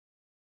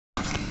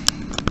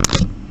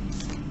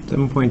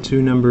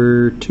7.2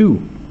 number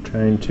 2,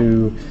 trying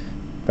to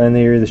find the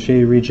area of the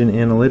shaded region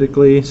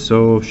analytically.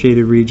 So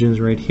shaded regions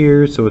right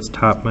here, so it's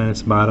top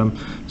minus bottom.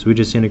 So we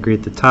just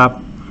integrate the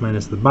top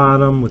minus the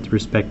bottom with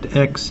respect to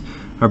x.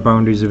 Our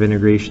boundaries of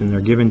integration are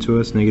given to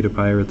us, negative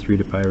pi over 3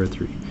 to pi over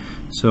 3.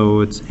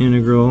 So it's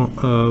integral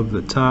of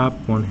the top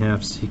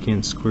 1/2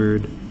 secant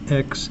squared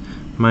x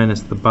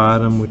minus the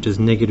bottom, which is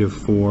negative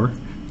 4.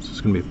 So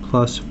it's going to be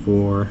plus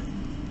 4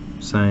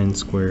 sine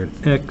squared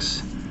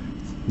x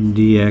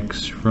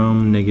dx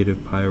from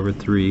negative pi over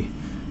 3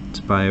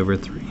 to pi over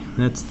 3.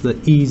 That's the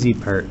easy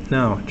part.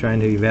 Now,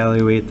 trying to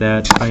evaluate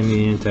that, find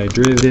the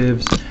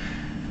antiderivatives.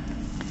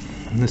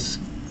 This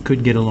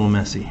could get a little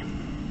messy.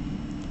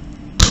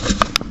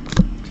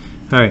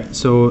 Alright,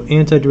 so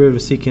antiderivative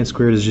of secant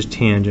squared is just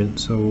tangent,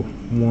 so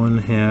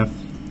 1/2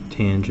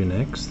 tangent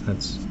x,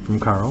 that's from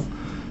Carl.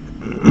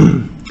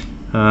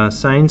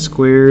 Sine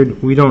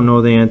squared, we don't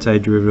know the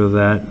antiderivative of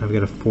that. I've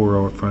got a 4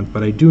 out front,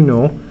 but I do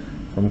know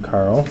from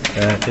Carl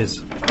that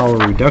is power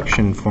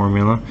reduction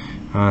formula.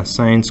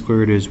 Sine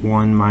squared is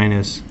 1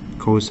 minus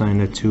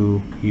cosine of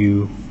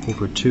 2u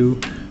over 2.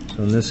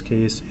 So in this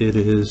case it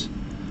is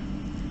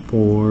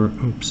 4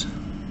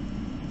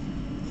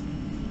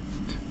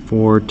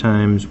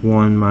 times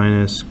 1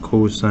 minus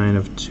cosine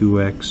of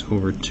 2x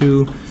over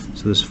 2.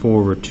 So this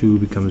 4 over 2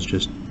 becomes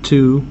just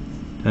 2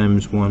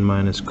 times 1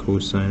 minus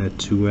cosine of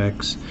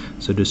 2x.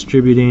 So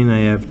distributing, I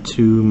have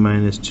 2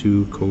 minus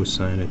 2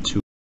 cosine of 2.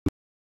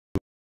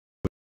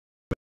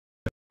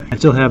 I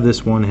still have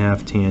this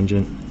 1/2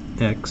 tangent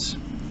x.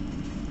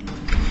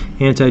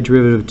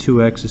 Antiderivative of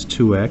 2x is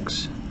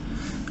 2x.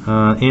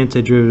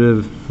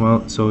 Antiderivative,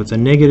 well, so it's a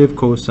negative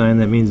cosine,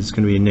 that means it's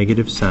going to be a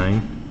negative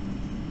sine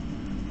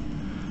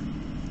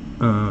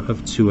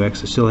of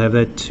 2x. I still have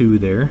that 2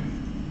 there.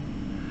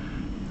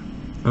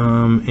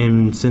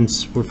 And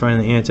since we're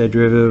finding the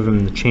antiderivative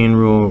and the chain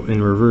rule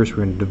in reverse,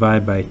 we're going to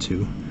divide by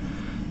 2.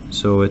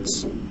 So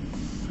it's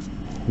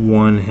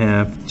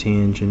 1/2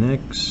 tangent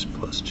x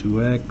plus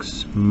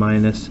 2x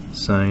minus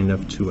sine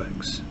of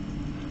 2x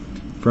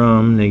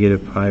from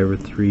negative pi over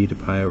 3 to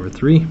pi over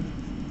 3.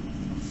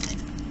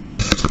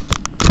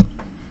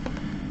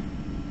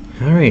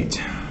 Alright,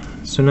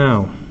 so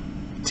now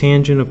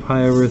tangent of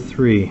pi over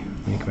 3,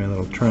 make my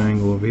little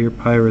triangle over here.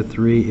 Pi over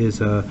 3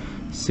 is a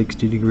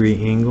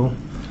 60-degree angle,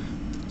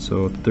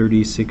 so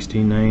 30,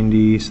 60,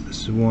 90, so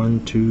this is 1,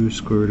 2,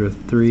 square root of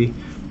 3.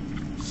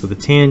 So the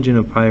tangent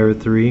of pi over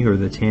 3, or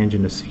the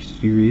tangent of 60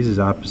 degrees, is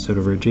opposite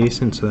over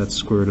adjacent, so that's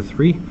square root of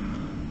 3.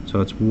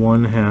 So it's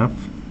 1/2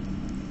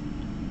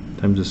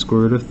 times the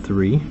square root of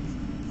 3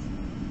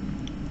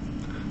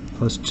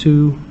 plus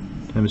 2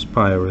 times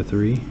pi over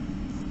 3.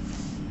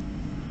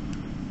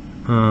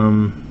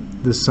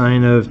 The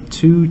sine of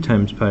 2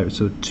 times pi,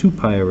 so 2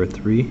 pi over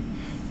 3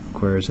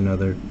 requires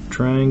another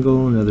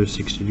triangle, another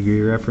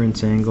 60-degree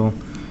reference angle.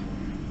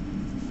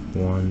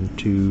 1,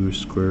 2,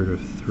 square root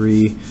of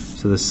 3.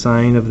 So the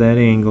sine of that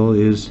angle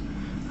is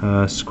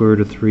square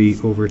root of 3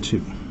 over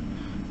 2.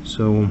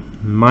 So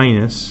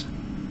minus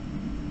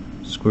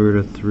square root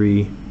of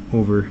 3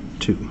 over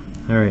 2.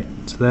 Alright,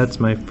 so that's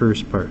my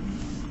first part.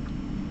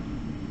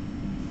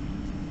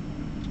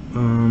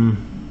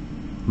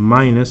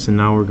 Minus, and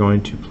now we're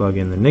going to plug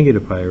in the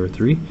negative pi over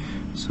 3.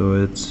 So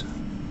it's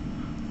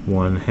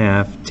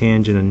 1/2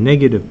 tangent of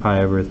negative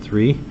pi over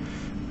 3.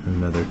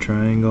 Another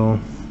triangle.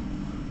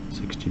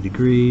 60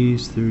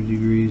 degrees, 30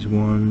 degrees,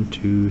 1,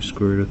 2,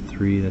 square root of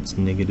 3, that's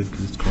negative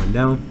because it's going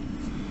down.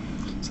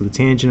 So the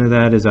tangent of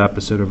that is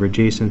opposite over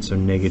adjacent, so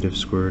negative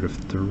square root of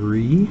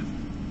 3.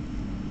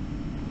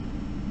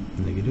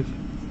 Negative.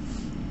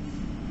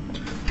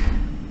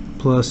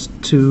 Plus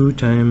 2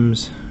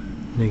 times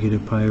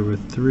negative pi over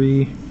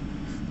 3.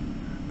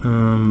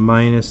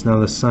 Minus now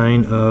the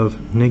sine of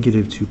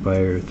negative 2 pi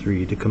over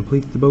 3 to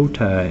complete the bow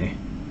tie.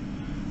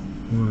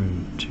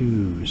 1,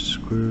 2,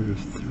 square root of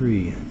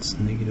 3, that's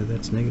negative,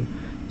 that's negative.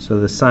 So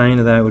the sine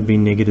of that would be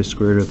negative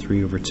square root of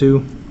 3 over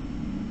 2.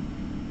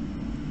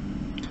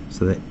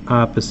 So the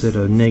opposite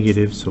of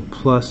negative, so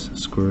plus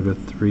square root of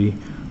 3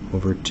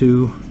 over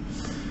 2.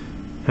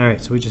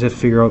 Alright, so we just have to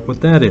figure out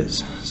what that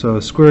is. So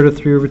square root of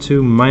 3 over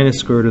 2 minus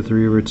square root of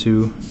 3 over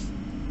 2.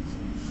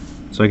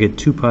 So I get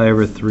 2 pi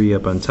over 3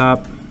 up on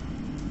top.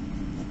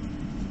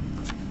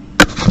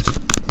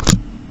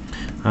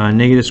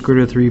 Negative square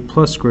root of 3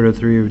 plus square root of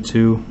 3 over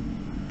 2.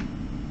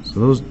 So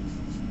those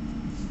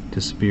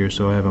disappear.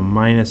 So I have a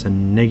minus a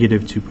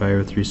negative 2 pi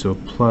over 3. So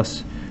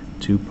plus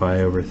 2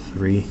 pi over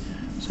 3.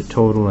 So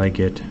total I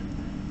get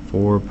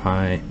 4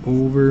 pi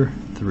over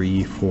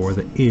 3 for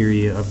the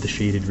area of the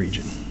shaded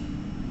region.